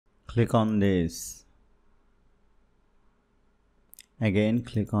click on this, again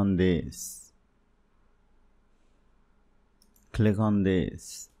click on this, click on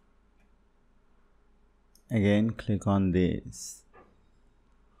this, again click on this,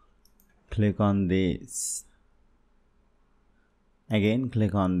 click on this, again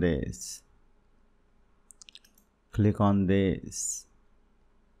click on this, click on this,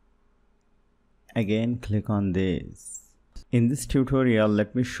 again click on this. In this tutorial,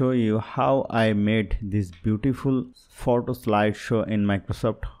 let me show you how I made this beautiful photo slideshow in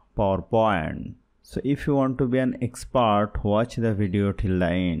Microsoft PowerPoint. So if you want to be an expert, watch the video till the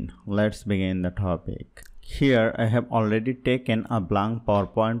end. Let's begin the topic. Here I have already taken a blank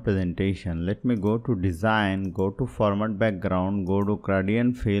PowerPoint presentation. Let me go to design, go to format background, go to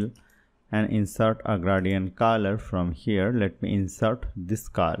gradient fill and insert a gradient color. From here let me insert this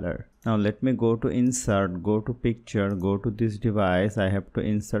color. Now let me go to insert, go to picture, go to this device. I have to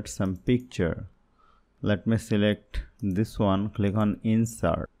insert some picture. Let me select this one, click on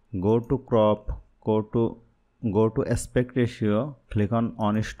insert, go to crop, go to aspect ratio, click on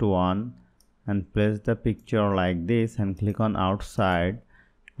 1:1 and place the picture like this and click on outside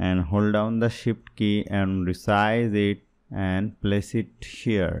and hold down the shift key and resize it and place it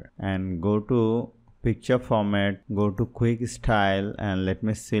here and go to picture format, go to quick style and let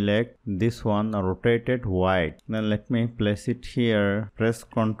me select this one, rotated white. Then let me place it here, press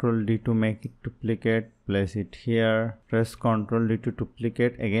Ctrl D to make it duplicate, place it here, press Ctrl D to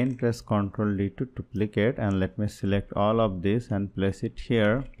duplicate, again press Ctrl D to duplicate and let me select all of this and place it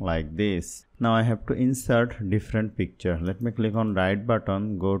here like this. Now I have to insert different picture. Let me click on right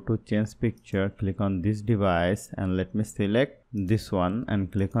button, go to change picture, click on this device and let me select this one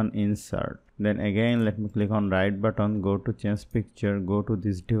and click on insert. Then again let me click on right button, go to change picture, go to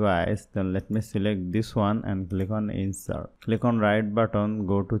this device, then let me select this one and click on insert. Click on right button,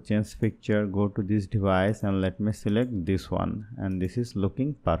 go to change picture, go to this device and let me select this one and this is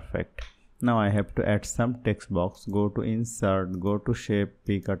looking perfect. Now I have to add some text box. Go to insert, go to shape,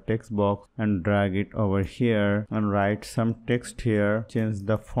 pick a text box and drag it over here and write some text here. Change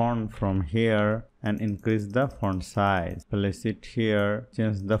the font from here and increase the font size. Place it here,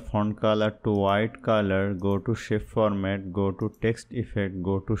 change the font color to white color, go to shape format, go to text effect,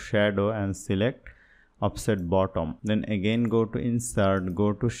 go to shadow and select offset bottom. Then again go to insert,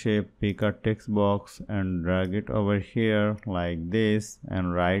 go to shape, pick a text box and drag it over here like this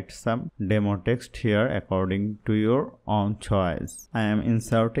and write some demo text here according to your own choice. I am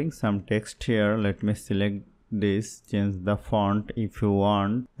inserting some text here. Let me select this, change the font if you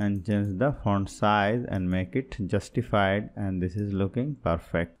want and change the font size and make it justified and this is looking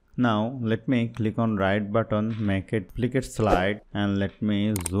perfect. Now let me click on right button, make it duplicate slide and let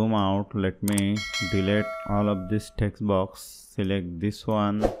me zoom out. Let me delete all of this text box, select this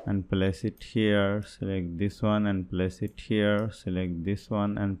one and place it here, select this one and place it here, select this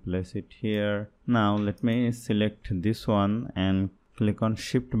one and place it here. Now let me select this one and click on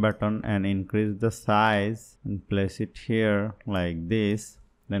shift button and increase the size and place it here like this.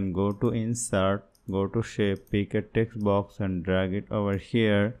 Then go to insert, go to shape, pick a text box and drag it over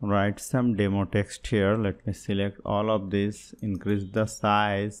here, write some demo text here. Let me select all of this, increase the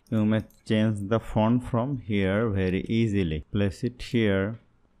size. You may change the font from here very easily. Place it here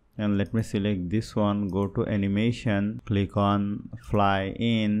and let me select this one, go to animation, click on fly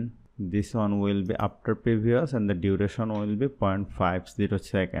in. This one will be after previous and the duration will be 0.50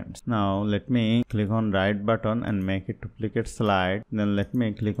 seconds. Now let me click on right button and make it duplicate slide. Then let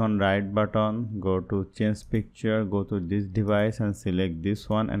me click on right button, go to change picture, go to this device and select this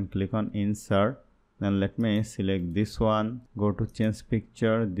one and click on insert. Then let me select this one, go to change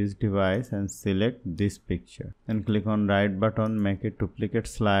picture, this device and select this picture. Then click on right button, make it duplicate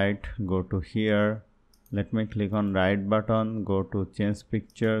slide, go to here. Let me click on right button, go to change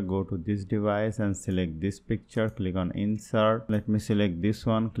picture, go to this device and select this picture, click on insert. Let me select this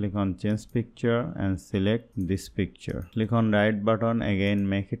one, click on change picture and select this picture. Click on right button, again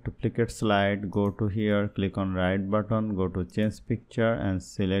make it duplicate slide, go to here, click on right button, go to change picture and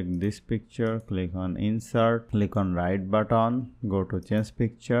select this picture, click on insert. Click on right button, go to change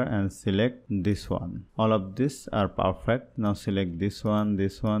picture and select this one. All of these are perfect. Now select this one,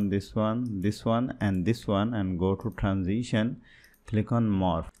 this one, this one, this one and this one and go to transition, click on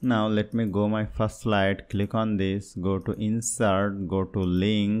morph. Now let me go my first slide, click on this, go to insert, go to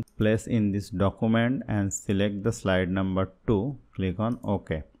link, place in this document and select the slide number 2, click on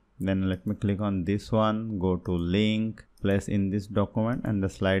OK. Then let me click on this one, go to link, place in this document and the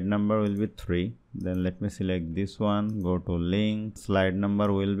slide number will be 3. Then let me select this one, go to link, slide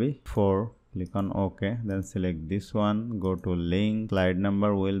number will be 4, click on OK, then select this one, go to link, slide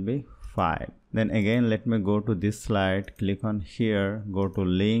number will be 5. Then again let me go to this slide, click on here, go to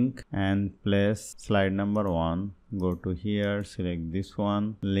link and place slide number 1, go to here, select this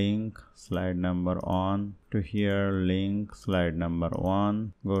one, link, slide number 1, to here, link, slide number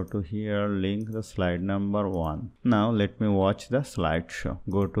 1, go to here, link the slide number 1. Now let me watch the slideshow.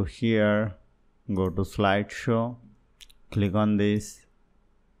 Go to here, go to slideshow, click on this.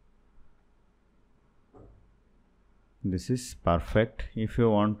 This is perfect. If you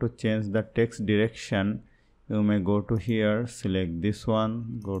want to change the text direction, you may go to here, select this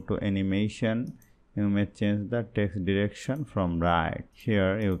one, go to animation. You may change the text direction from right.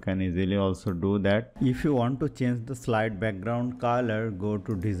 Here you can easily also do that. If you want to change the slide background color, go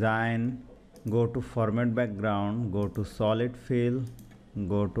to design, go to format background, go to solid fill,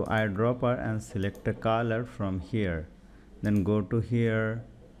 go to eyedropper and select a color from here. Then go to here,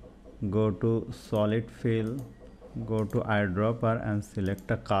 go to solid fill, go to eyedropper and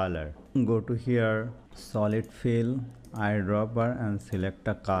select a color. Go to here, solid fill, eyedropper and select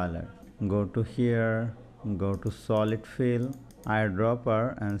a color. Go to here, go to solid fill,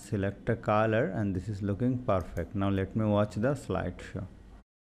 eyedropper and select a color, and this is looking perfect. Now let me watch the slideshow.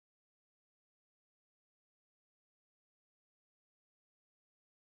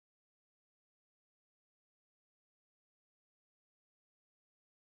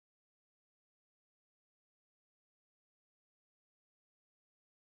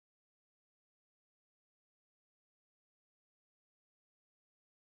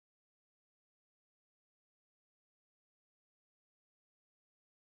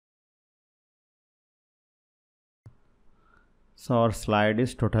 So our slide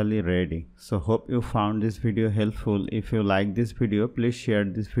is totally ready. So hope you found this video helpful. If you like this video, please share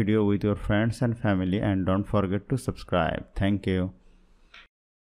this video with your friends and family and don't forget to subscribe. Thank you.